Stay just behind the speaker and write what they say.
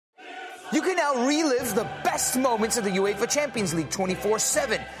You can now relive the best moments of the UEFA Champions League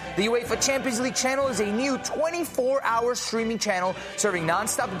 24/7. The UEFA Champions League channel is a new 24-hour streaming channel serving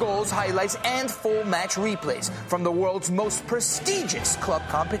non-stop goals, highlights, and full match replays from the world's most prestigious club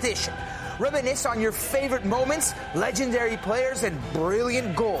competition. Reminisce on your favorite moments, legendary players, and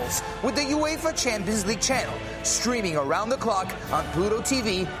brilliant goals with the UEFA Champions League channel, streaming around the clock on Pluto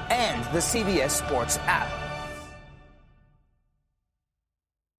TV and the CBS Sports app.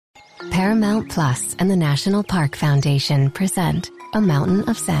 Paramount Plus and the National Park Foundation present A Mountain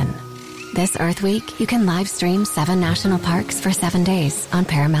of Zen. This Earth Week, you can live stream 7 national parks for 7 days on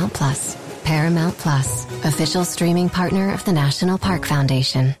Paramount Plus. Paramount Plus, official streaming partner of the National Park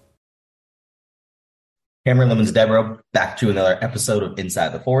Foundation. Cameron Lemons Deborah, back to another episode of Inside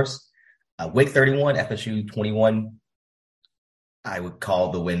the Forest. Wake 31, FSU 21. I would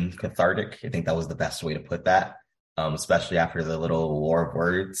call the win cathartic. I think that was the best way to put that, especially after the little war of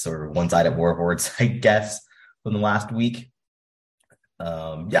words or one-sided war of words, I guess, from the last week.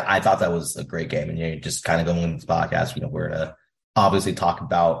 I thought that was a great game. And just kind of going into this podcast, we're going to obviously talk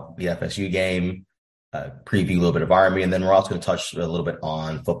about the FSU game, preview a little bit of Army, and then we're also going to touch a little bit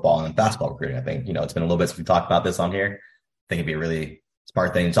on football and basketball recruiting. I think, it's been a little bit since we talked about this on here. I think it'd be a really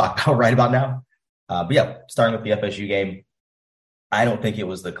smart thing to talk about right about now. Starting with the FSU game, I don't think it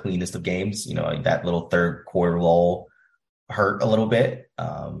was the cleanest of games. That little third quarter lull hurt a little bit.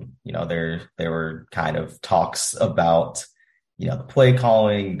 There were kind of talks about, the play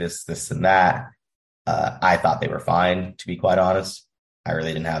calling, this and that. I thought they were fine, to be quite honest. I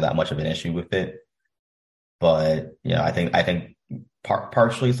really didn't have that much of an issue with it. But, I think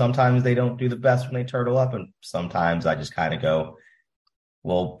partially sometimes they don't do the best when they turtle up. And sometimes I just kind of go,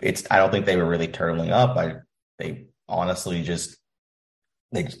 well, I don't think they were really turtling up. They honestly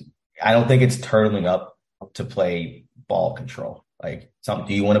I don't think it's turtling up to play ball control. Do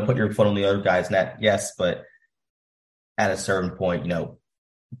you want to put your foot on the other guy's net? Yes. But at a certain point,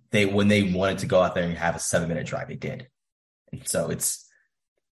 when they wanted to go out there and have a 7-minute drive, they did. And so it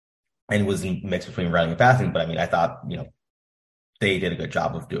was mixed between running and passing, but I thought, they did a good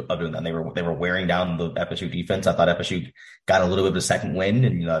job of doing that. They were wearing down the FSU defense. I thought FSU got a little bit of a second wind,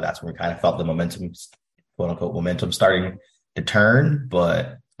 and that's when we kind of felt the momentum, quote unquote, momentum starting to turn.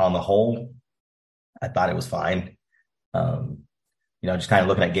 But on the whole, I thought it was fine. Just kind of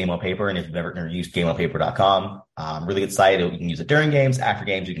looking at game on paper, and if you've ever used gameonpaper.com, really good site. You can use it during games, after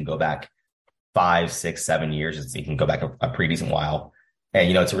games. You can go back 5, 6, 7 years. You can go back a pretty decent while. And,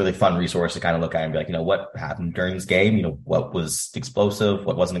 it's a really fun resource to kind of look at and be like, what happened during this game? What was explosive?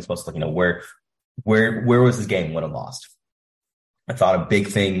 What wasn't explosive? Where was this game won and lost? I thought a big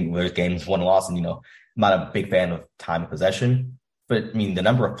thing where games won and lost, and, I'm not a big fan of time of possession, but the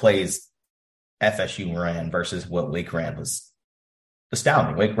number of plays FSU ran versus what Wake ran was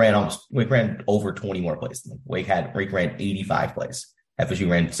astounding. Wake ran over 20 more plays. Wake ran 85 plays. FSU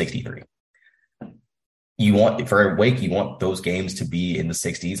ran 63. For Wake, you want those games to be in the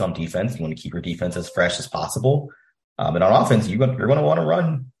 60s on defense. You want to keep your defense as fresh as possible. And on offense, you're going to want to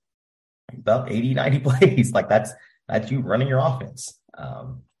run about 80, 90 plays. That's you running your offense.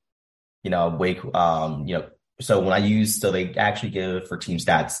 Wake, so when they actually give for team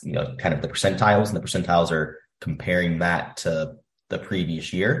stats, kind of the percentiles, and the percentiles are comparing that to the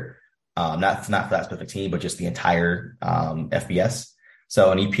previous year. Not for that specific team, but just the entire FBS. So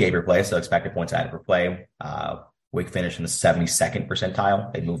an EPA per play, so expected points added per play, Wake finished in the 72nd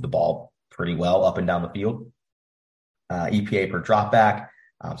percentile. They moved the ball pretty well up and down the field. EPA per drop back,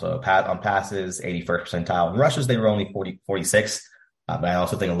 so on passes, 81st percentile. In rushes, they were only 46. But I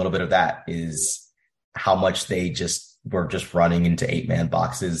also think a little bit of that is how much they were running into 8-man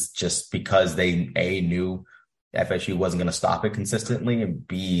boxes just because they, A, knew FSU wasn't going to stop it consistently, and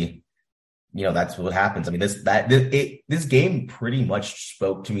B, that's what happens. This game pretty much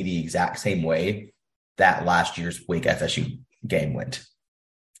spoke to me the exact same way that last year's Wake FSU game went.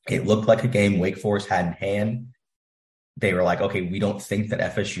 It looked like a game Wake Forest had in hand. They were like, okay, we don't think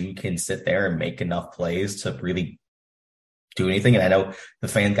that FSU can sit there and make enough plays to really do anything. And I know the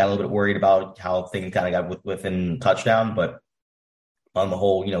fans got a little bit worried about how things kind of got within touchdown, but on the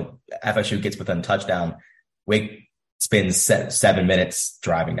whole, FSU gets within touchdown. Wake spends 7 minutes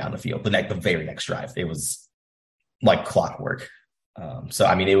driving down the field. The very next drive, it was like clockwork. I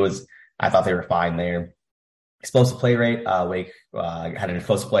thought they were fine there. Explosive play rate, Wake had an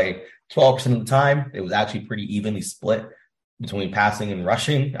explosive play 12% of the time. It was actually pretty evenly split between passing and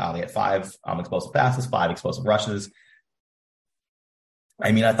rushing. They had 5 explosive passes, 5 explosive rushes.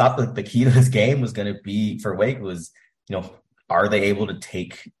 I thought that the key to this game was going to be for Wake was, are they able to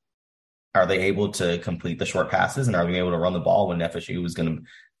complete the short passes, and are they able to run the ball when FSU was going to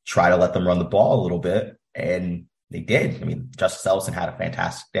try to let them run the ball a little bit. And they did. I mean, Justice Ellison had a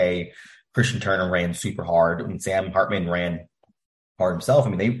fantastic day. Christian Turner ran super hard. I mean, Sam Hartman ran hard himself. I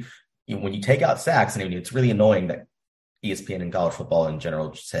mean, when you take out sacks, and I mean, it's really annoying that ESPN and college football in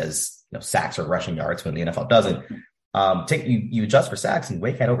general says, sacks are rushing yards when the NFL doesn't. You adjust for sacks, and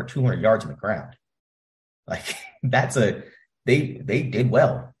Wake had over 200 yards on the ground. Like they did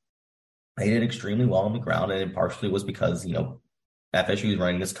well. They did extremely well on the ground, and it partially was because, FSU was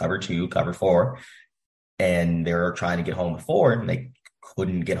running this cover 2, cover 4, and they were trying to get home before, and they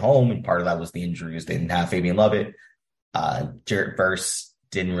couldn't get home. And part of that was the injuries. They didn't have Fabian Lovett. Jarrett Verse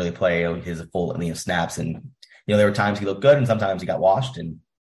didn't really play his full snaps. And, there were times he looked good and sometimes he got washed, and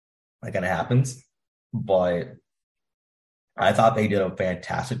that kind of happens. But I thought they did a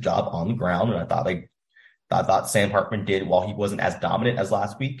fantastic job on the ground. And I thought Sam Hartman did, while he wasn't as dominant as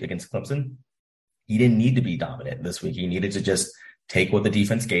last week against Clemson, he didn't need to be dominant this week. He needed to just take what the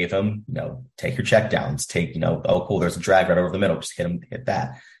defense gave him, take your check downs, oh, cool, there's a drag right over the middle, just hit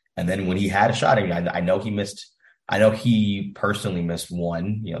that. And then when he had a shot, I know he personally missed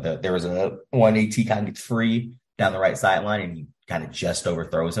one. There was a 180 kind of gets free down the right sideline, and he kind of just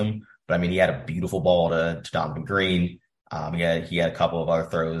overthrows him. But I mean, he had a beautiful ball to Donovan Green. He had a couple of other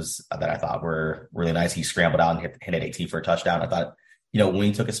throws that I thought were really nice. He scrambled out and hit an AT for a touchdown. I thought, when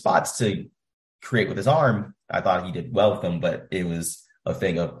he took his spots to create with his arm, I thought he did well with them, but it was a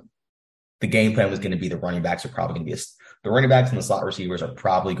thing of the game plan was going to be the running backs and the slot receivers are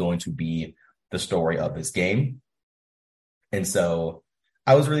probably going to be the story of this game. And so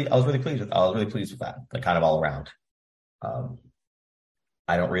I was really pleased with that, like kind of all around.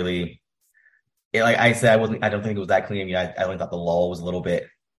 I don't really, like I said, I don't think it was that clean. I mean, I only thought the lull was a little bit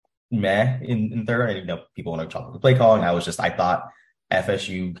meh in third, and people want to talk about the play calling. I thought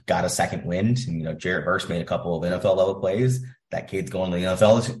FSU got a second wind, and Jarrett Verse made a couple of NFL level plays. That kid's going to the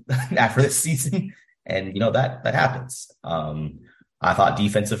NFL after this season, and that happens. I thought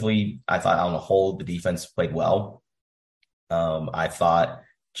defensively, on the whole, the defense played well. I thought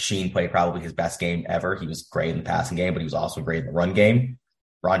Sheen played probably his best game ever. He was great in the passing game, but he was also great in the run game.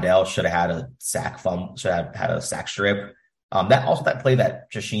 Rondell should have had a sack strip. That play that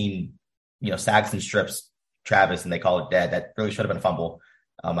Sheen, sacks and strips Travis and they call it dead. That really should have been a fumble.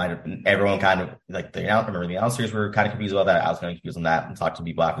 Everyone kind of the announcers were kind of confused about that. I was kind of confused on that and talked to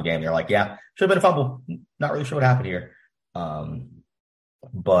people after the game. They're like, yeah, should have been a fumble. Not really sure what happened here.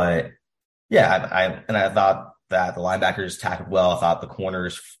 But yeah, I thought that the linebackers tackled well. I thought the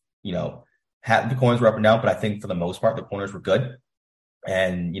corners, the corners were up and down, but I think for the most part, the corners were good.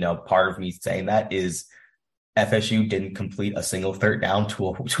 And, part of me saying that is FSU didn't complete a single third down to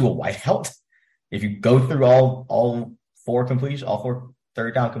a wideout. If you go through all four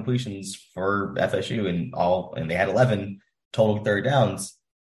third down completions for FSU and they had 11 total third downs,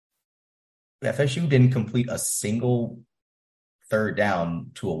 FSU didn't complete a single third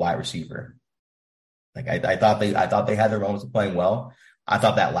down to a wide receiver. Like I thought they had their moments of playing well. I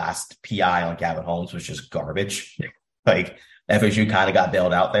thought that last PI on Gavin Holmes was just garbage. Like FSU kind of got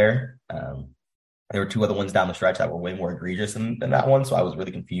bailed out there. There were two other ones down the stretch that were way more egregious than that one. So I was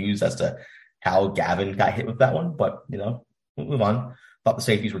really confused as to how Gavin got hit with that one. But, we'll move on. Thought the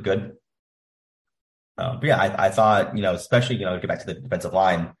safeties were good. But yeah, I thought, especially, to get back to the defensive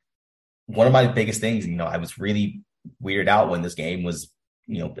line, one of my biggest things, I was really weirded out when this game was,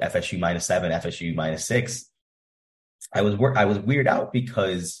 FSU -7, FSU -6. I was weirded out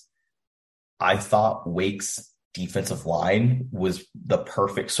because I thought Wake's defensive line was the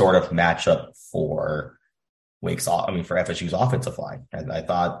perfect sort of matchup for for FSU's offensive line. And I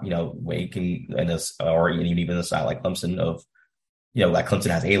thought, Wake or even a side like Clemson like Clemson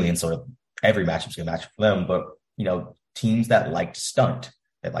has aliens, so every matchup's going to match for them. But, teams that like to stunt,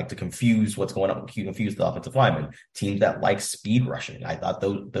 that like to confuse what's going on, confuse the offensive linemen, teams that like speed rushing. I thought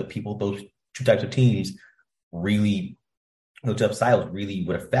those two types of teams those types of styles really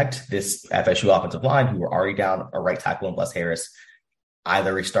would affect this FSU offensive line, who were already down a right tackle in Bless Harris,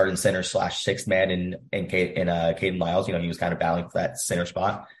 either a starting center / sixth man in Caden Lyles. He was kind of battling for that center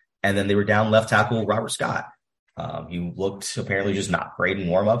spot. And then they were down left tackle Robert Scott. He looked apparently just not great in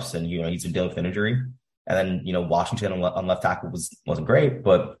warmups, and he's been dealing with an injury. And then Washington on left tackle wasn't great,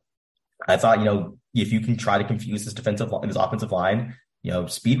 but I thought if you can try to confuse this offensive line,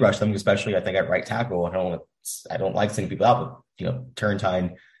 speed rush them, especially I think at right tackle. I don't like sending people out, but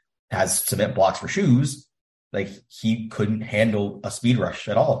Turrentine has cement blocks for shoes. Like he couldn't handle a speed rush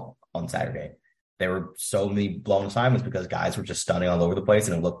at all on Saturday. There were so many blown assignments because guys were just stunning all over the place,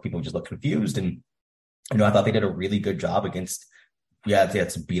 and people just looked confused. And I thought they did a really good job against. Yeah,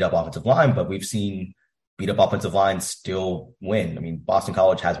 it's a beat up offensive line, but we've seen beat up offensive line, still win. I mean, Boston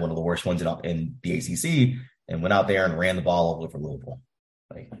College has one of the worst ones in the ACC and went out there and ran the ball all over Louisville.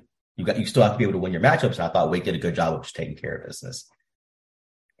 Like you still have to be able to win your matchups. And I thought Wake did a good job of just taking care of business.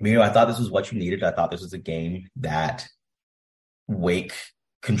 I mean, I thought this was what you needed. I thought this was a game that Wake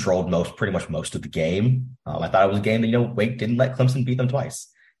controlled pretty much most of the game. I thought it was a game that, Wake didn't let Clemson beat them twice.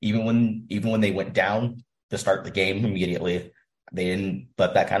 Even when they went down to start the game immediately, they didn't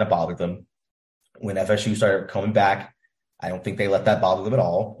let that kind of bother them. When FSU started coming back, I don't think they let that bother them at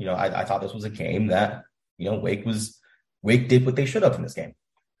all. I thought this was a game that, Wake did what they should have in this game.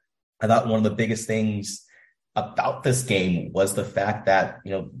 I thought one of the biggest things about this game was the fact that,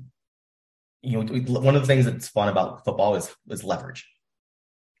 one of the things that's fun about football is leverage.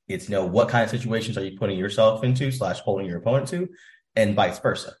 It's, what kind of situations are you putting yourself into / holding your opponent to, and vice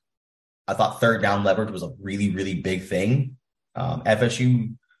versa. I thought third down leverage was a really, really big thing.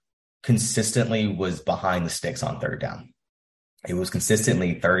 FSU consistently was behind the sticks on third down. It was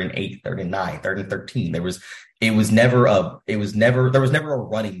consistently 3rd and 8, 3rd and 9, 3rd and 13. There was never a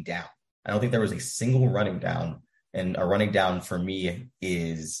running down. I don't think there was a single running down. And a running down for me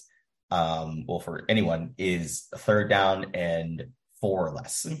is, for anyone, is a third down and 4 or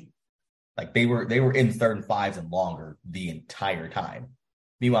less. Like they were in 3rd and 5s and longer the entire time.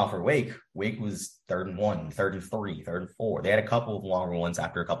 Meanwhile, for Wake was 3rd and 1, 3rd and 3, 3rd and 4. They had a couple of longer ones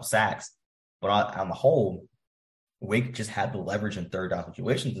after a couple sacks. But on the whole, Wake just had the leverage in third down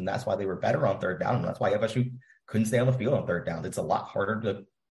situations, and that's why they were better on third down. And that's why FSU couldn't stay on the field on third down. It's a lot harder to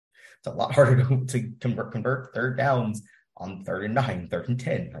convert third downs on 3rd and 9, 3rd and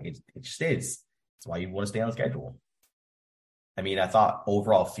 10. Like it just is. That's why you want to stay on schedule. I mean, I thought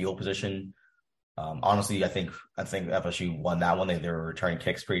overall field position, honestly, I think FSU won that one. They were returning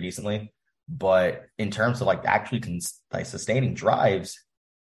kicks pretty decently. But in terms of actually sustaining drives,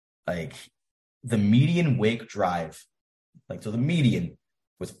 the median Wake drive, so the median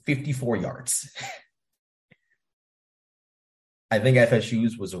was 54 yards. I think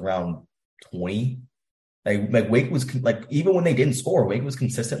FSU's was around 20. Wake was even when they didn't score, Wake was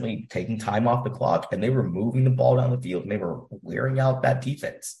consistently taking time off the clock, and they were moving the ball down the field, and they were wearing out that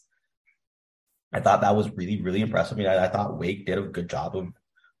defense. I thought that was really, really impressive. I mean, I thought Wake did a good job of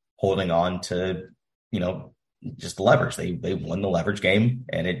holding on to, just the leverage. They won the leverage game,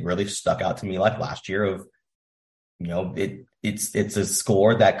 and it really stuck out to me like last year of, it's a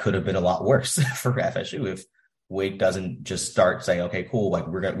score that could have been a lot worse for FSU if Wake doesn't just start saying, okay, cool,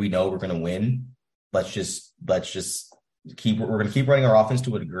 we know we're gonna win. Let's just keep running our offense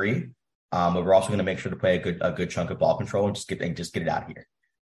to a degree, but we're also gonna make sure to play a good chunk of ball control and just get it out of here.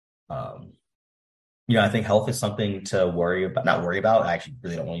 I think health is something to worry about. Not worry about. I actually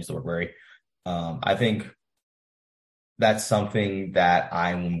really don't want to use the word worry. I think that's something that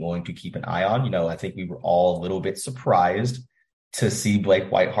I'm going to keep an eye on. I think we were all a little bit surprised to see Blake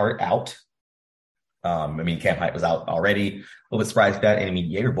Whiteheart out. Cam Hite was out already. A little bit surprised at that. And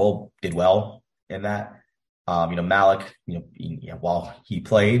Yager Bowl did well in that. Malik, while he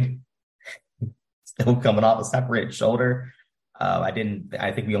played, still coming off a separated shoulder. I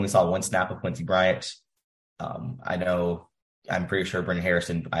think we only saw one snap of Quincy Bryant. I'm pretty sure Brendan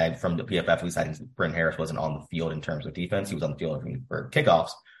Harrison, from the PFF, at least I think Brendan Harris wasn't on the field in terms of defense. He was on the field for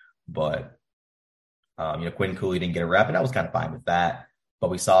kickoffs, but, Quinn Cooley didn't get a rep, and I was kind of fine with that. But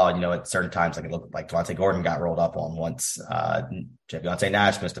we saw, at certain times, it looked like Devontae Gordon got rolled up on once. Deontay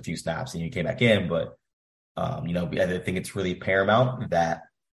Nash missed a few snaps and he came back in. But, I think it's really paramount that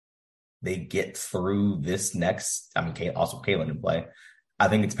they get through this next. Also Kalen didn't play. I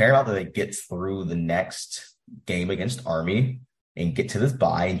think it's paramount that they get through the next game against Army and get to this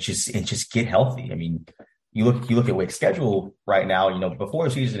bye and just get healthy. I mean, you look at Wake's schedule right now. Before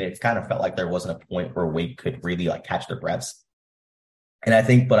the season, it kind of felt like there wasn't a point where Wake could really catch their breaths. And I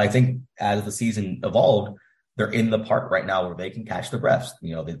think as the season evolved, they're in the part right now where they can catch their breaths.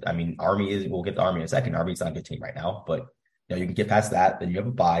 Army we'll get to Army in a second. Army's not a good team right now, but you can get past that. Then you have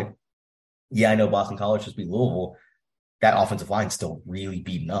a bye. Yeah, I know Boston College just beat Louisville. That offensive line's still really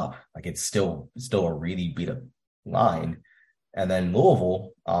beaten up. It's still a really beat up line. And then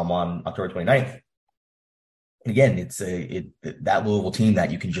Louisville on October 29th. Again, it's that Louisville team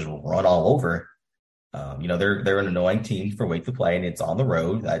that you can just run all over. They're an annoying team for Wake to play, and it's on the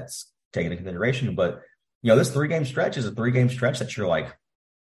road. That's taken into consideration. But this 3-game stretch is a 3-game stretch that you're like,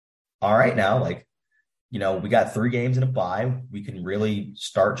 all right, now we got 3 games in a bye. We can really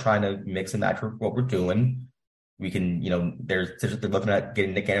start trying to mix and match what we're doing. We can, they're looking at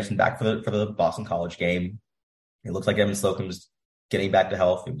getting Nick Anderson back for the Boston College game. It looks like Evan Slocum's getting back to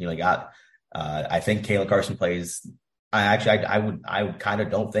health. I think Kalen Carson plays I would kind of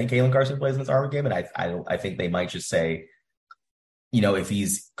don't think Kalen Carson plays in this Army game, and I think they might just say, if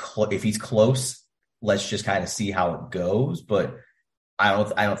he's close, let's just kind of see how it goes. But I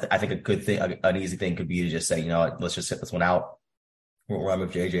think a good thing, an easy thing could be to just say, let's just sit this one out. We'll run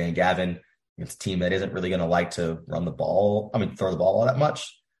with JJ and Gavin. It's a team that isn't really going to like to throw the ball all that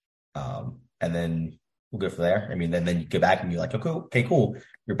much. And then we'll go from there. Then you get back and you're like, okay, cool.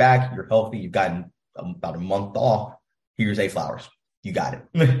 You're back. You're healthy. You've gotten about a month off. Here's A Flowers. You got it.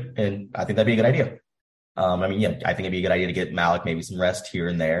 And I think that'd be a good idea. I think it'd be a good idea to get Malik maybe some rest here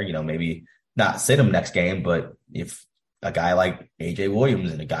and there. Maybe not sit him next game, but if a guy like AJ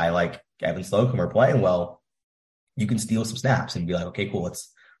Williams and a guy like Evan Slocum are playing well, you can steal some snaps and be like, okay, cool.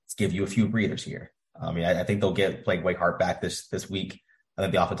 Let's give you a few breathers here. I think they'll get Wake Hart back this week. I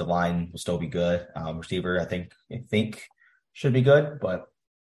think the offensive line will still be good. Receiver, I think should be good, but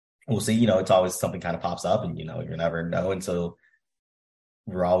we'll see. It's always something kind of pops up, and you never know until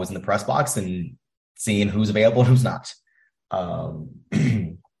we're always in the press box and seeing who's available and who's not. No,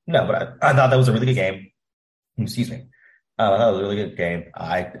 but I thought that was a really good game. Excuse me. I thought it was a really good game.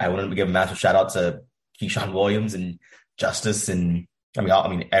 I wanted to give a massive shout out to Keyshawn Williams and Justice, and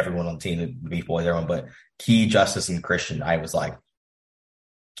everyone on the team, the Beef Boys, everyone, but Key, Justice, and Christian. I was like,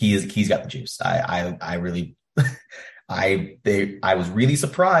 Key's got the juice. I really, I was really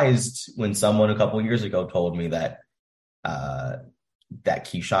surprised when someone a couple of years ago told me that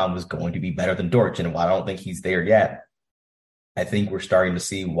Keyshawn was going to be better than Dortch, and while I don't think he's there yet, I think we're starting to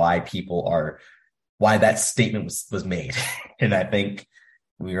see why that statement was made. And I think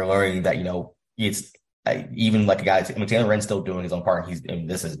we are learning that, it's even like a guy, Taylor Wren's still doing his own part.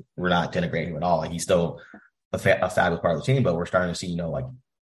 We're not denigrating him at all. Like, he's still a fabulous part of the team, but we're starting to see,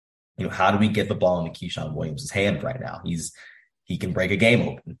 how do we get the ball into Keyshawn Williams' hand right now? He can break a game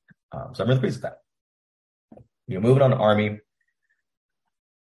open. So I'm really pleased with that. Moving on to Army.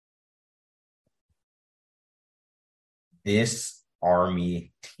 This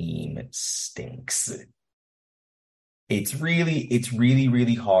Army team stinks. It's really,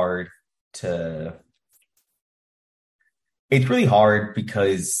 really hard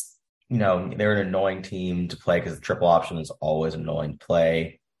because, they're an annoying team to play because the triple option is always annoying to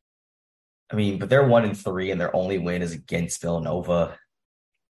play. But they're 1-3 and their only win is against Villanova.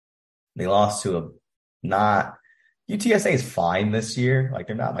 They lost to UTSA is fine this year. Like,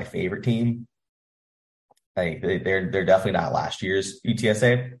 they're not my favorite team. They're definitely not last year's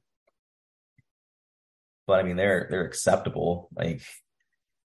UTSA, but they're acceptable. Like,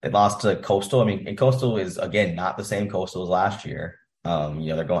 they lost to Coastal. And Coastal is, again, not the same Coastal as last year. They're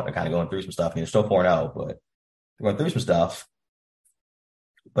kind of going through some stuff. They're still 4-0, but they're going through some stuff.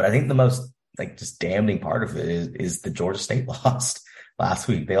 But I think the most just damning part of it is the Georgia State lost last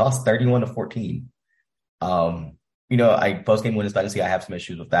week. They lost 31-14. Post-game win expectancy, I have some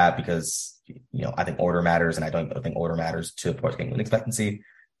issues with that because, I think order matters, and I don't think order matters to post-game win expectancy.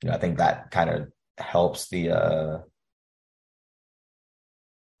 I think that kind of helps there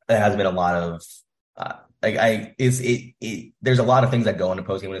has been a lot of there's a lot of things that go into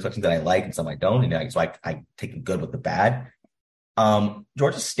post-game win expectancy that I like and some I don't, and so I take the good with the bad.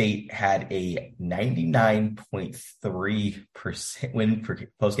 Georgia State had a 99.3% win for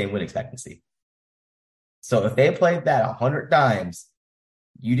post-game win expectancy. So if they played that 100 times,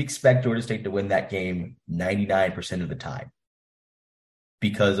 you'd expect Georgia State to win that game 99% of the time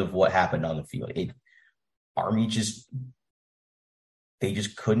because of what happened on the field. Army they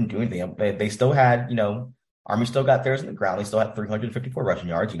just couldn't do anything. They still had, Army still got theirs in the ground. They still had 354 rushing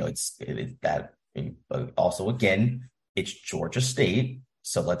yards. Also, again, it's Georgia State.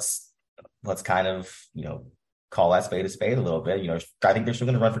 So let's kind of, call that spade a spade a little bit. I think they're still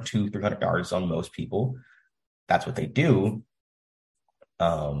going to run for 200-300 yards on most people. That's what they do.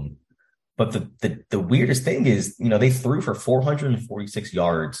 But the weirdest thing is, they threw for 446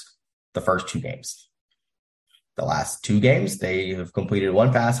 yards the first two games. The last two games, they have completed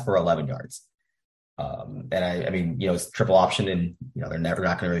one pass for 11 yards. And it's triple option, and they're never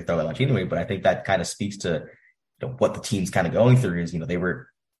not going to really throw that much anyway. But I think that kind of speaks to what the team's kind of going through is, they were,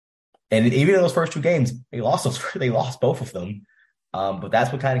 and even in those first two games, they lost both of them. But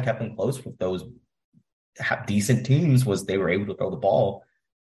that's what kind of kept them close with those decent teams was they were able to throw the ball.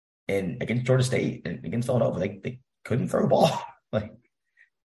 And against Georgia State and against Villanova, they couldn't throw the ball.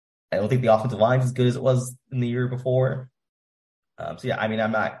 I don't think the offensive line is as good as it was in the year before. I'm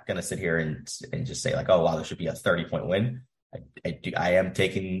not going to sit here and just say oh, wow, there should be a 30-point win. I am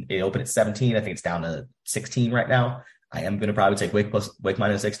taking it open at 17. I think it's down to 16 right now. I am going to probably take Wake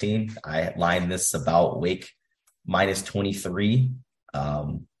minus 16. I line this about Wake minus 23.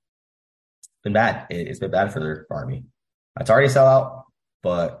 It's been bad. It's been bad for their Army. It's already a sellout,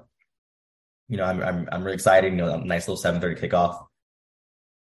 but I'm really excited. A nice little 7:30 kickoff.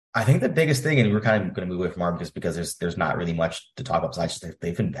 I think the biggest thing, and we're kind of going to move away from Army just because there's not really much to talk about besides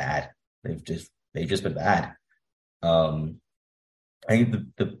they've been bad. They've just been bad. Um, I think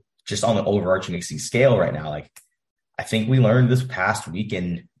the just on the overarching ACC scale right now, like I think we learned this past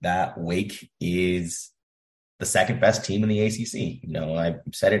weekend that Wake is the second best team in the ACC. I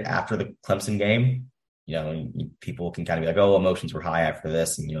said it after the Clemson game. People can kind of be like, "Oh, emotions were high after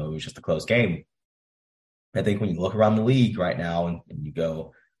this," and it was just a close game. I think when you look around the league right now and you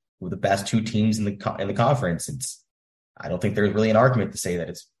go with the best two teams in the conference, I don't think there's really an argument to say that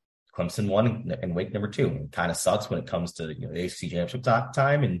it's Clemson 1 and Wake number 2. It kind of sucks when it comes to the ACC championship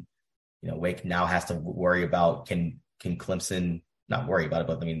time, and Wake now has to worry about can Clemson not worry about it,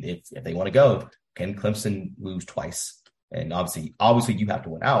 but I mean if they want to go, can Clemson lose twice? And obviously you have to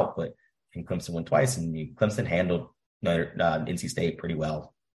win out, but can Clemson win twice? And Clemson handled NC State pretty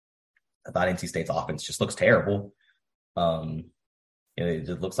well. I thought NC State's offense just looks terrible. It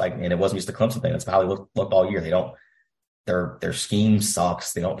just looks like, and it wasn't just a Clemson thing. That's how they looked all year. They don't. Their scheme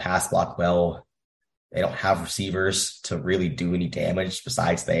sucks. They don't pass block well. They don't have receivers to really do any damage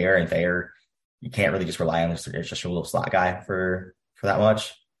besides Thayer. And Thayer, you can't really just rely on. It's just a little slot guy for that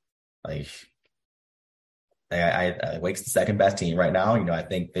much. Like, Wake's the second best team right now. I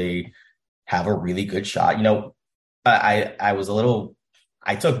think they have a really good shot.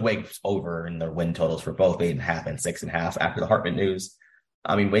 I took Wake over in their win totals for both 8.5 and 6.5 after the Hartman news.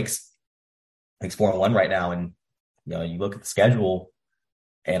 I mean, Wake's 4-1 right now, and you look at the schedule,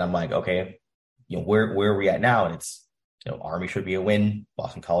 and I'm like, okay, where are we at now? And it's Army should be a win,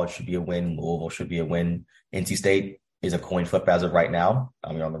 Boston College should be a win, Louisville should be a win, NC State is a coin flip as of right now.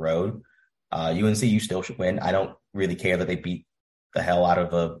 You're on the road. UNC, you still should win. I don't really care that they beat the hell out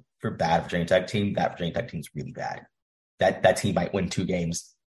of a bad Virginia Tech team. That Virginia Tech team's really bad. That team might win 2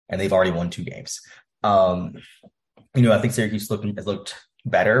 games, and they've already won 2 games. I think Syracuse has looked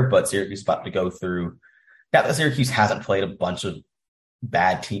better, but Syracuse is about to go through. Not that Syracuse hasn't played a bunch of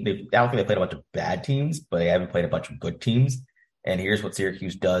bad teams. I don't think they played a bunch of bad teams, but they haven't played a bunch of good teams. And here's what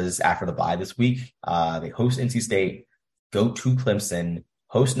Syracuse does after the bye this week. They host NC State, go to Clemson,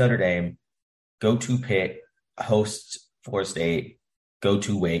 host Notre Dame, go to Pitt, host Florida State, go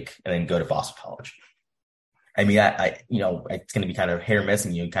to Wake, and then go to Boston College. I mean, it's going to be kind of hit or miss,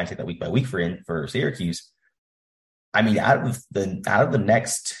 and you kind of take that week by week for Syracuse. I mean, out of the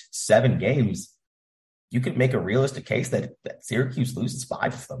next 7 games, you could make a realistic case that Syracuse loses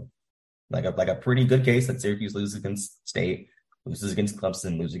 5 of them, like a pretty good case that Syracuse loses against State, loses against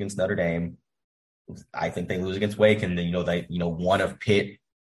Clemson, loses against Notre Dame. I think they lose against Wake, and then one of Pitt,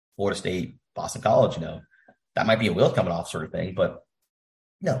 Florida State, Boston College. That might be a wheel coming off sort of thing, but.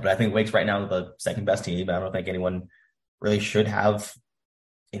 No, but I think Wake's right now the second best team. I don't think anyone really should have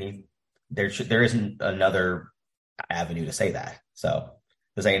any. There isn't another avenue to say that. So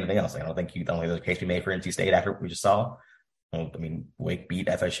to say anything else, I don't think there's a case to be made for NC State after what we just saw. I mean, Wake beat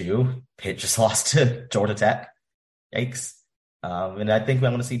FSU. Pitt just lost to Georgia Tech. Yikes! And I think I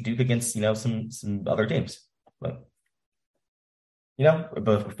want to see Duke against some other teams. But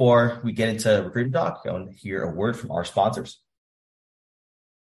before we get into recruiting talk, I want to hear a word from our sponsors.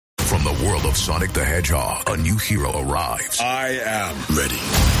 From the world of Sonic the Hedgehog, a new hero arrives. I am ready.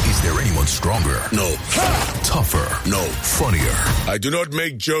 Is there anyone stronger? No. Tougher? No. Funnier? I do not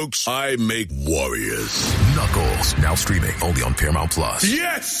make jokes. I make warriors. Knuckles, now streaming only on Paramount Plus.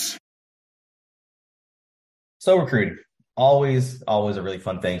 Yes! So recruiting, always a really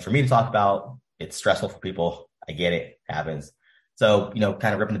fun thing for me to talk about. It's stressful for people. I get it. Happens. So,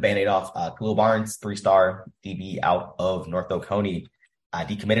 kind of ripping the Band-Aid off. Khalil Barnes, 3-star DB out of North Oconee.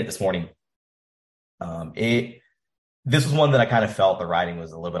 Decommitted this morning. This was one that I kind of felt the writing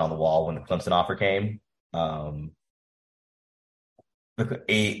was a little bit on the wall when the Clemson offer came.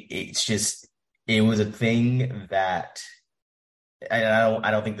 It was a thing that, and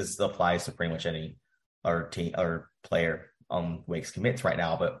I don't think this applies to pretty much any other team or player on Wake's commits right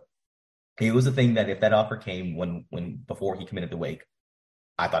now, but it was a thing that if that offer came before he committed to Wake,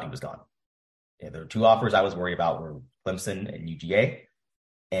 I thought he was gone. Yeah, there were 2 offers I was worried about were Clemson and UGA.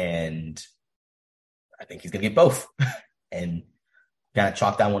 And I think he's going to get both and kind of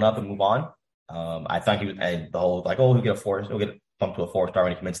chalk that one up and move on. I thought he was the whole he'll get bumped to a 4-star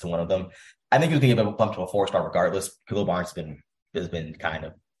when he commits to one of them. I think he was going to get bumped to a 4-star regardless. Khalil Barnes has been kind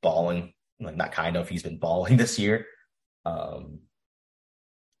of balling, not kind of, he's been balling this year. And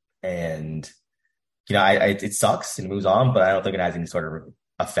it sucks and moves on, but I don't think it has any sort of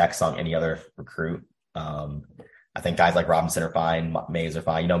effects on any other recruit. I think guys like Robinson are fine, Mays are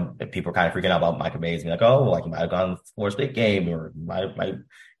fine. People are kind of freaking out about Micah Mays, being like, oh, like he might have gone to the Florida State game, or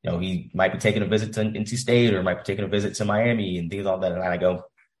he might be taking a visit to NC State, or might be taking a visit to Miami and things like that. And I go,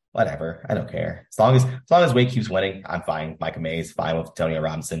 whatever, I don't care. As long as Wake keeps winning, I'm fine. Micah Mays, fine with Tony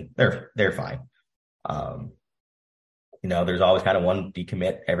Robinson. They're fine. There's always kind of one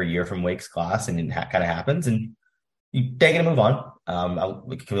decommit every year from Wake's class, and it kind of happens, and you take it and move on.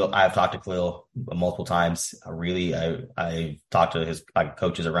 I've talked to Khalil multiple times. I talked to his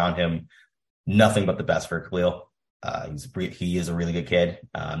coaches around him. Nothing but the best for Khalil. He is a really good kid.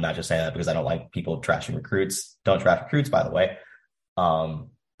 I'm not just saying that because I don't like people trashing recruits. Don't trash recruits, by the way. But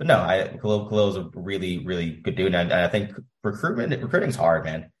no, Khalil is a really, really good dude. And I think recruiting's hard,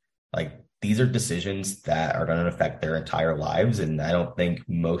 man. Like, these are decisions that are going to affect their entire lives. And I don't think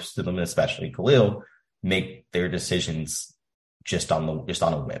most of them, especially Khalil, make their decisions just on a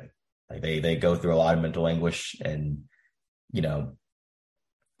whim. Like, they go through a lot of mental anguish. And,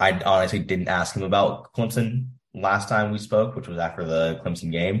 I honestly didn't ask him about Clemson last time we spoke, which was after the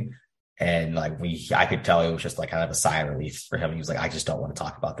Clemson game. And I could tell it was just like kind of a sigh of relief for him. He was like, I just don't want to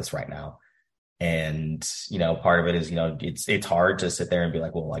talk about this right now. And, part of it is, it's hard to sit there and be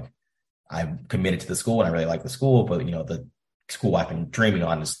like, well, like, I'm committed to the school and I really like the school, but the school I've been dreaming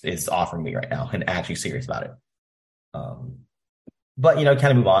on is offering me right now, and actually serious about it. But, kind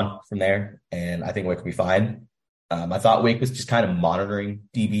of move on from there. And I think Wake will be fine. I thought Wake was just kind of monitoring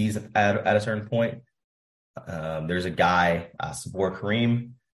DBs at a certain point. There's a guy, Sabor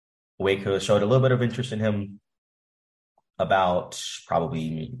Kareem. Wake showed a little bit of interest in him about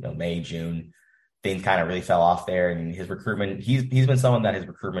probably May, June. Things kind of really fell off there, and his recruitment, he's been someone that his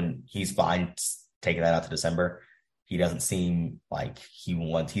recruitment, he's fine taking that out to December. He doesn't seem like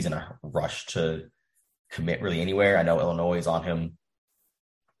he's in a rush to commit really anywhere. I know Illinois is on him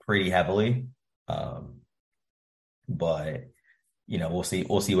pretty heavily. But we'll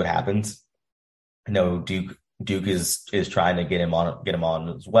see what happens. I know Duke is trying to get him on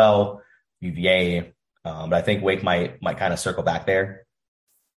as well. UVA, but I think Wake might kind of circle back there.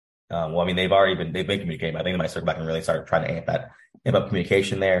 They've been communicating. I think they might circle back and really start trying to amp up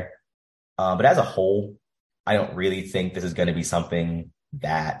communication there. But as a whole, I don't really think this is going to be something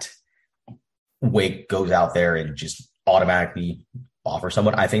that Wake goes out there and just automatically offer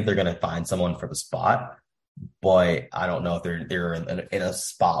someone. I think they're going to find someone for the spot, but I don't know if they're in a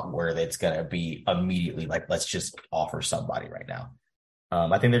spot where it's going to be immediately like, let's just offer somebody right now.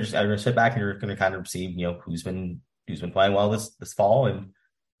 I think they're going to sit back and they're going to kind of see, who's been playing well this fall and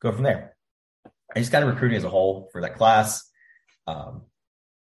go from there. I just kind of recruiting as a whole for that class.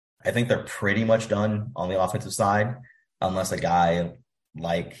 I think they're pretty much done on the offensive side, unless a guy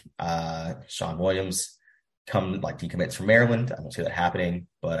like Sean Williams decommits from Maryland. I don't see that happening,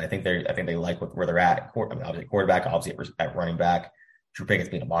 but I think they like where they're at. Obviously quarterback, obviously at running back. Drew Pickett's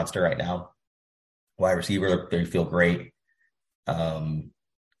being a monster right now. Wide receiver, they feel great.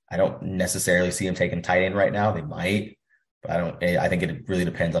 I don't necessarily see him taking tight end right now. They might, but I think it really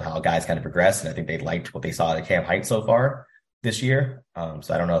depends on how guys kind of progress. And I think they liked what they saw at Camp Heights so far this year.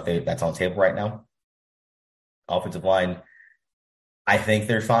 So I don't know if that's on the table right now. Offensive line, I think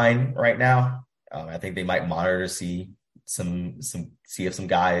they're fine right now. I think they might monitor to see if some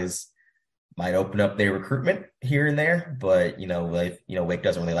guys might open up their recruitment here and there, but Wake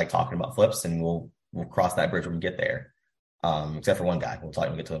doesn't really like talking about flips, and we'll cross that bridge when we get there. Except for one guy, we'll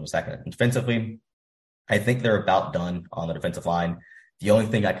get to him in a second. Defensively, I think they're about done on the defensive line. The only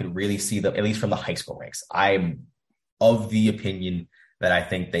thing I could really see, at least from the high school ranks, I'm of the opinion that I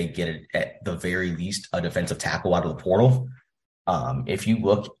think they get at the very least a defensive tackle out of the portal. If you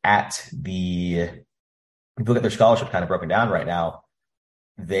look at their scholarship kind of broken down right now,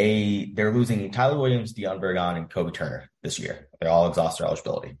 they're losing Tyler Williams, Deion Bergon, and Kobe Turner this year. They're all exhausted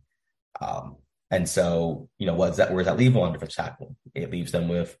eligibility. And so, where does that leave on defensive tackle? It leaves them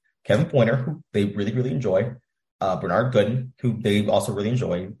with Kevin Pointer, who they really, really enjoy. Bernard Gooden, who they also really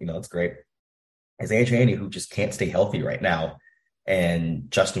enjoy. It's great. Isaiah Chaney, who just can't stay healthy right now. And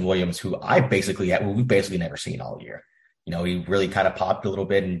Justin Williams, who we've basically never seen all year. He really kind of popped a little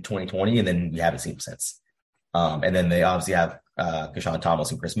bit in 2020, and then we haven't seen him since. And then they obviously have Keshawn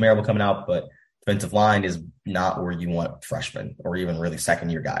Thomas and Chris Marable coming out, but defensive line is not where you want freshmen or even really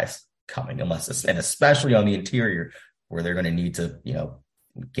second-year guys coming, and especially on the interior, where they're going to need to,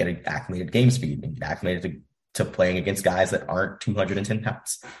 get acclimated game speed and get acclimated to playing against guys that aren't 210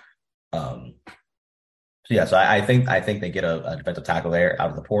 pounds. So I think they get a defensive tackle there out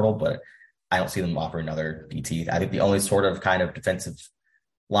of the portal, but I don't see them offer another DT. I think the only sort of kind of defensive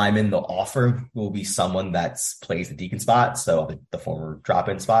lineman they'll offer will be someone that plays the deacon spot, so the former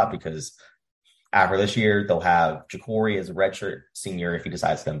drop-in spot, because after this year, they'll have Ja'Cory as a redshirt senior if he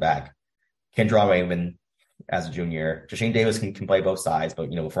decides to come back. Kendra Raymond as a junior. Jashane Davis can play both sides, but,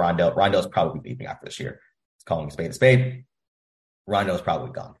 with Rondell's probably leaving after this year. It's calling a spade. Rondell's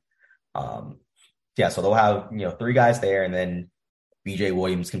probably gone. So they'll have, 3 guys there, and then BJ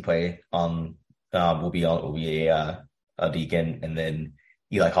Williams can play will be a deacon, and then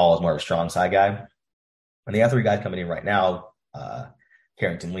Eli Hall is more of a strong side guy. And they have 3 guys coming in right now,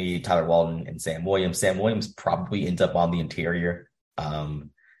 Carrington Lee, Tyler Walden, and Sam Williams. Sam Williams probably ends up on the interior.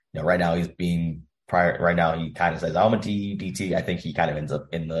 Right now right now he kind of says, I'm a DT. I think he kind of ends up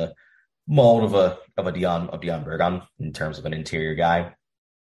in the mold of a Dion Bergon in terms of an interior guy.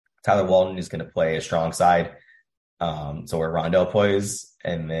 Tyler Walden is going to play a strong side. So where Rondell plays,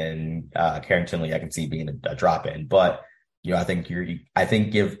 and then Carrington Lee I can see being a drop in. But I think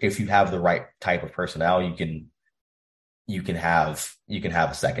if you have the right type of personnel, you can have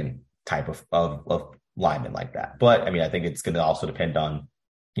a second type of lineman like that. But I think it's going to also depend on,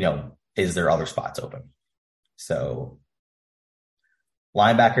 is there other spots open? So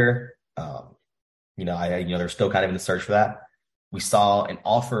linebacker, they're still kind of in the search for that. We saw an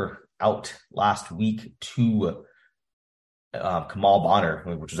offer out last week to Kamal Bonner,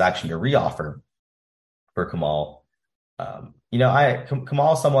 which was actually a re-offer for Kamal.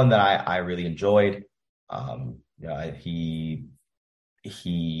 Kamal is someone that I really enjoyed. He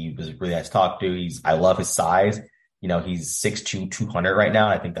was really nice to talk to. I love his size. He's 6'2", 200 right now.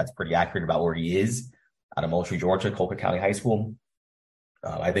 I think that's pretty accurate about where he is out of Moultrie, Georgia, Colquitt County High School.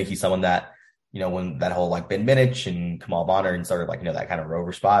 I think he's someone that, when that whole Ben Minich and Kamal Bonner and sort of that kind of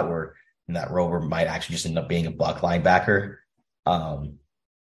rover spot where that rover might actually just end up being a buck linebacker.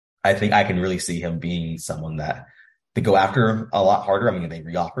 I think I can really see him being someone that to go after a lot harder. They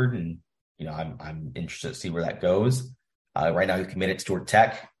re-offered, and I'm interested to see where that goes. Right now he's committed to Georgia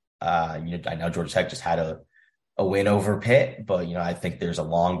Tech. I know Georgia Tech just had a win over Pitt, but I think there's a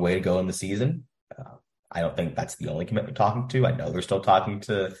long way to go in the season. I don't think that's the only commitment they're talking to. I know they're still talking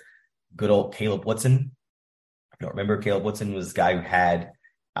to good old Caleb Woodson. If you don't remember, Caleb Woodson was the guy who had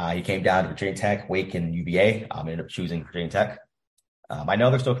he came down to Virginia Tech, Wake, and UVA. Ended up choosing Virginia Tech. I know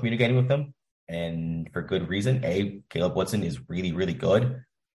they're still communicating with them, and for good reason. A, Caleb Woodson is really, really good.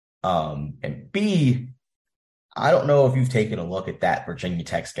 And B, I don't know if you've taken a look at that Virginia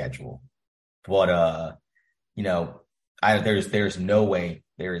Tech schedule, but there's no way,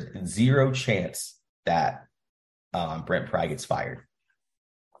 there is zero chance that Brent Pry gets fired.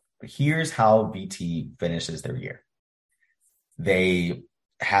 But here's how VT finishes their year. They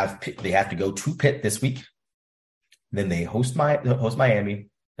have to go to Pitt this week. Then they host Miami,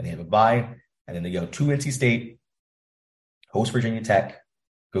 and they have a bye, and then they go to NC State, host Virginia Tech,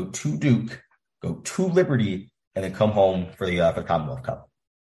 go to Duke, go to Liberty, and then come home for the Commonwealth Cup.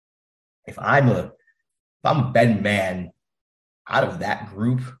 If I'm a betting man out of that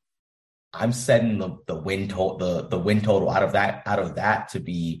group, I'm setting the win total out of that to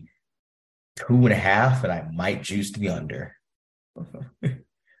be 2.5, and I might juice to the under.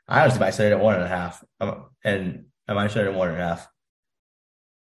 I honestly might set it at 1.5, and I might set it at 1.5.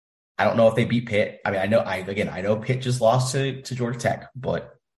 I don't know if they beat Pitt. I know Pitt just lost to Georgia Tech,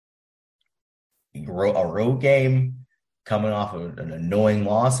 but a road game coming off of an annoying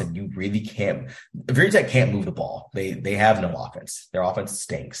loss, and you really can't. Virginia Tech can't move the ball. They have no offense. Their offense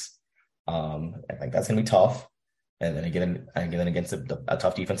stinks. I think that's gonna be tough. And then again against a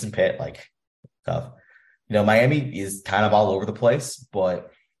tough defense in Pitt, tough. Miami is kind of all over the place,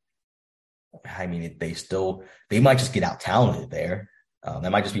 but they might just get out talented there.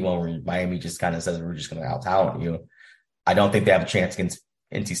 That might just be one where Miami just kind of says we're just going to out talent you. I don't think they have a chance against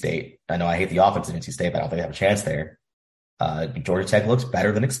NC State. I know I hate the offense at NC State, but I don't think they have a chance there. Georgia Tech looks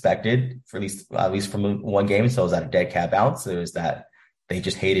better than expected, for at least from one game. So is that a dead cat bounce? Or is that they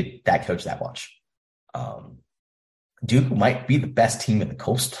just hated that coach that much? Duke might be the best team in the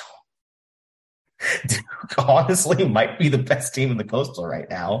Coastal. Duke honestly might be the best team in the Coastal right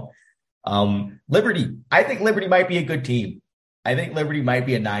now. Liberty, I think Liberty might be a good team. I think Liberty might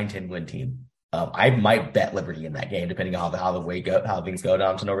be a 9-10 win team. I might bet Liberty in that game, depending on how things go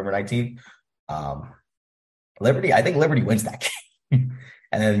down to November 19th. I think Liberty wins that game.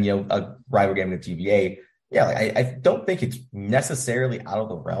 And then, a rival game with UVA. Yeah, I don't think it's necessarily out of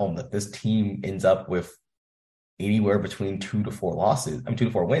the realm that this team ends up with anywhere between 2 to 4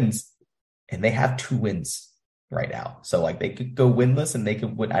 wins. And they have 2 wins right now. So they could go winless, and they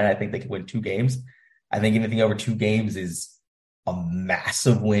could win. I think they could win 2 games. I think anything over 2 games is a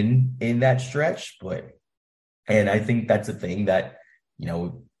massive win in that stretch. And I think that's a thing that,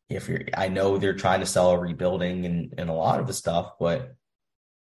 I know they're trying to sell a rebuilding and a lot of the stuff, but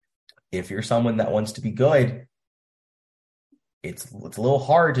if you're someone that wants to be good, it's a little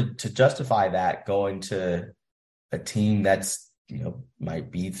hard to justify that going to a team that's,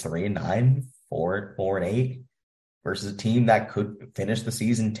 might be 3-9, 4-8 versus a team that could finish the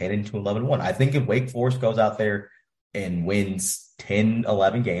season 10-11-1. I think if Wake Forest goes out there and wins 10,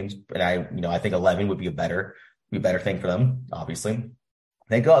 11 games, and I think 11 would be a better thing for them, obviously.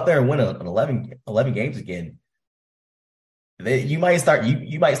 They go out there and win an 11 games again. You might start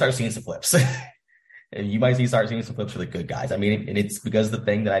seeing some flips. You might start seeing some flips for the good guys. I mean, and it's because the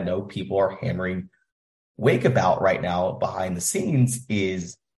thing that I know people are hammering Wake about right now behind the scenes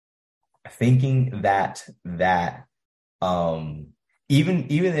is thinking that even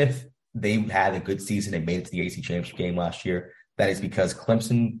if they had a good season and made it to the AC championship game last year, that is because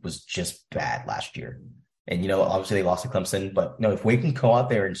Clemson was just bad last year. And, obviously they lost to Clemson, but if Wake can go out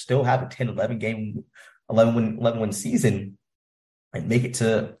there and still have a 10-11 win season and make it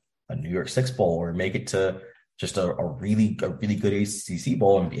to a New York Six Bowl or make it to just a really good ACC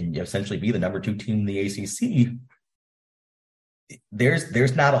bowl and essentially be the number 2 team in the ACC,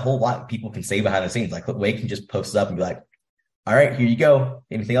 there's not a whole lot people can say behind the scenes. Like Wake can just post it up and be like, all right, here you go.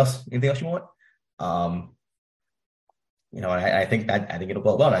 Anything else you want? And I think it'll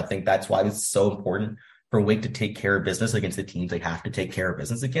go well. And I think that's why it's so important for Wake to take care of business against the teams they have to take care of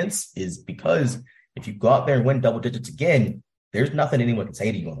business against, is because if you go out there and win double digits again, there's nothing anyone can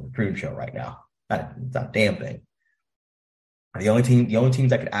say to you on the recruiting show right now. It's not a damn thing. The only teams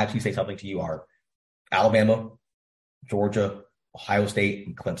that can actually say something to you are Alabama, Georgia, Ohio State,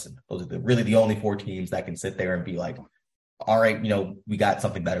 and Clemson. Those are really the only 4 teams that can sit there and be like, all right, we got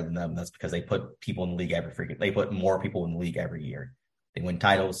something better than them. That's because they put people in the league they put more people in the league every year. They win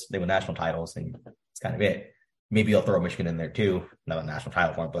titles, they win national titles, and it's kind of it. Maybe they'll throw Michigan in there too. Not a national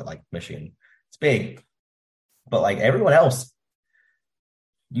title for them, but like Michigan, it's big. But like everyone else,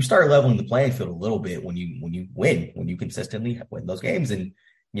 you start leveling the playing field a little bit when you win, when you consistently win those games. And,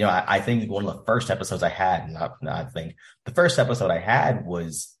 I think one of the first episodes I had, the first episode I had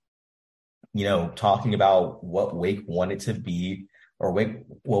was, talking about what Wake wanted to be, or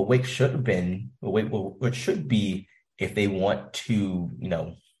Wake should have been, what should be if they want to,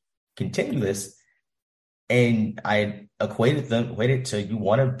 continue this. And I equated to, you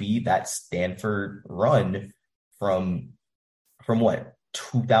want to be that Stanford run from what,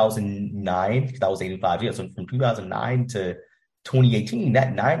 2009, because that was 85. Yeah, so from 2009 to 2018,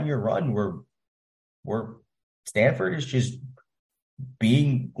 that 9-year run where Stanford is just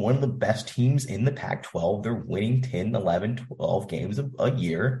being one of the best teams in the Pac-12. They're winning 10, 11, 12 games a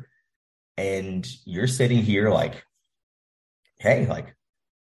year. And you're sitting here like, hey, like,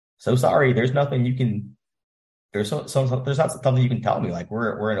 so sorry, there's nothing you can, there's not something you can tell me. Like,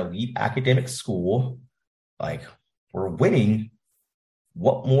 we're an elite academic school. Like, we're winning.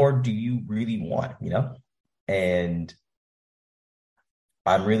 What more do you really want, And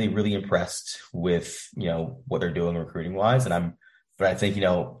I'm really, really impressed with, what they're doing recruiting wise. But I think,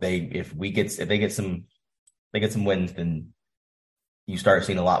 if they get some wins, then you start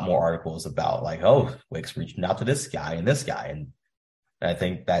seeing a lot more articles about like, oh, Wake's reaching out to this guy and this guy. And I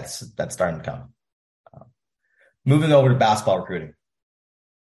think that's starting to come. Moving over to basketball recruiting.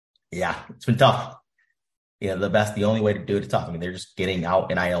 Yeah, it's been tough. The only way to do it is tough. I mean, they're just getting out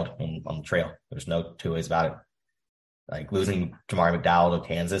NIL'd on the trail. There's no 2 ways about it. Like losing Jamari McDowell to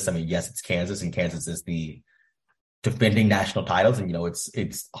Kansas. I mean, yes, it's Kansas, and Kansas is the defending national titles. And,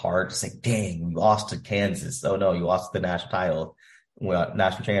 it's hard to say, dang, we lost to Kansas. Oh no, you lost the national title,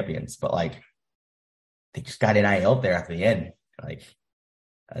 national champions. But like, they just got NIL'd there at the end. Like,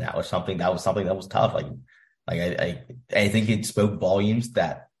 and that was something that was tough. Like I think it spoke volumes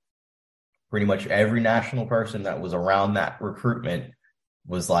that pretty much every national person that was around that recruitment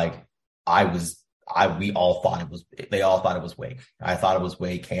was like, they all thought it was Wake. I thought it was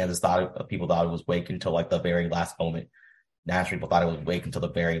Wake. Kansas people thought it was Wake until like the very last moment. National people thought it was Wake until the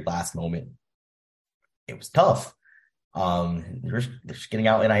very last moment. It was tough. They're just getting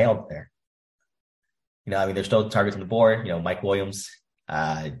out NIL there. There's still targets on the board. Mike Williams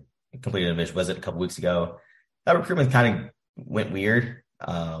completed a visual visit a couple weeks ago. That recruitment kind of went weird.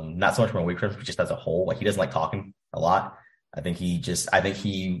 Not so much from a Wake recruitment, but just as a whole. Like, he doesn't like talking a lot. I think he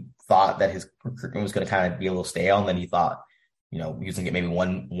thought that his recruitment was going to kind of be a little stale, and then he thought, he was going to get maybe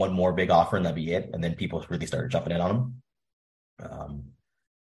one more big offer and that'd be it. And then people really started jumping in on him.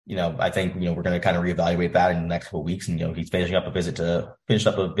 I think, we're going to kind of reevaluate that in the next couple of weeks. And, he's finishing up a visit to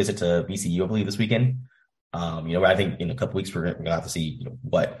VCU, I believe, this weekend. I think in a couple of weeks, we're going to have to see,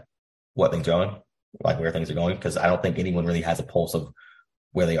 what things are going, like where things are going. Cause I don't think anyone really has a pulse of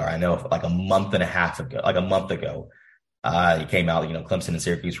where they are. I know like a month ago, He came out, Clemson and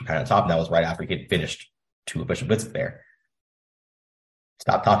Syracuse were kind of top, and that was right after he had finished 2 official visits there.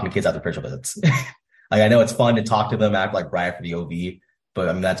 Stop talking to kids after official visits. Like, I know it's fun to talk to them, act like right after the OV, but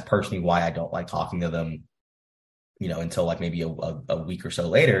I mean, that's personally why I don't like talking to them, until like maybe a week or so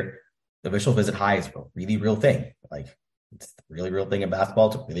later. The official visit high is a really real thing. Like, it's a really real thing in basketball.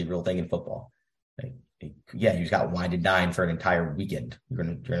 It's a really real thing in football. Like, yeah, you just got wined and dined for an entire weekend. You're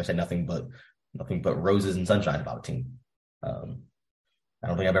gonna say nothing but roses and sunshine about a team. I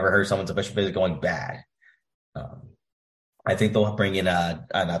don't think I've ever heard someone's official visit going bad. I think they'll bring in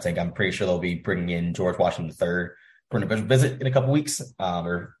I'm pretty sure they'll be bringing in George Washington III for an official visit in a couple weeks.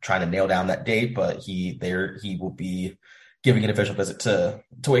 They're trying to nail down that date, but he will be giving an official visit to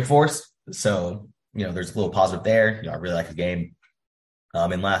Wake Forest. So, there's a little positive there. I really like his game.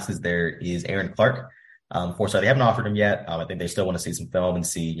 And last there is Aaron Clark. Forsyth, they haven't offered him yet. I think they still want to see some film and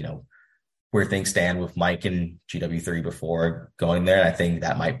see, where things stand with Mike and GW3 before going there. And I think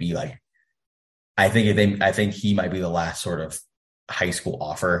that might be like, I think he might be the last sort of high school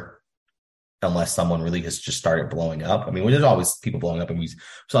offer, unless someone really has just started blowing up. I mean, there's always people blowing up, and we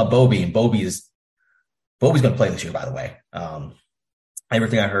saw Bobby, and Bobby's going to play this year, by the way.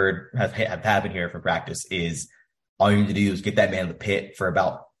 Everything I heard have been here from practice is all you need to do is get that man in the pit for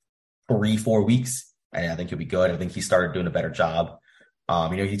about 3-4 weeks, and I think he'll be good. I think he started doing a better job.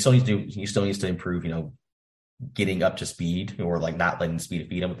 He still needs to improve, getting up to speed, or like not letting speed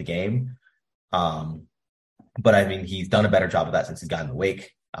feed him with the game. But I mean, he's done a better job of that since he's gotten the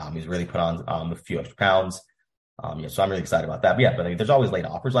Wake. He's really put on a few extra pounds. So I'm really excited about that. But yeah, but I mean, there's always late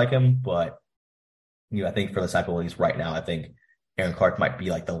offers like him, but I think for the cycle, at least right now, I think Aaron Clark might be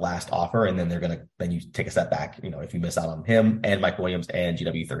like the last offer, and then then you take a step back, if you miss out on him and Mike Williams and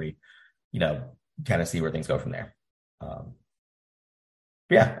GW3, kind of see where things go from there.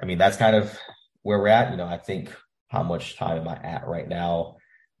 Yeah, I mean, that's kind of where we're at. I think, how much time am I at right now?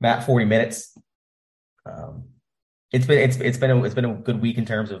 I'm at 40 minutes. It's been a good week in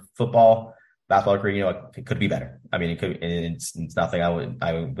terms of football. Basketball agree, it could be better. I mean, it's nothing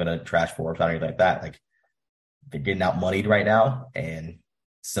I'm gonna trash for or anything like that. Like, they're getting out moneyed right now, and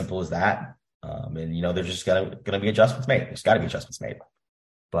simple as that. And there's just gonna be adjustments made. There's got to be adjustments made.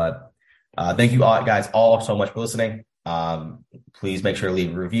 But thank you all, guys, all so much for listening. Please make sure to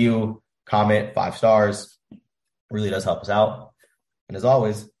leave a review, comment, 5 stars. It really does help us out. And as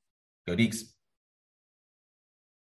always, go Deeks.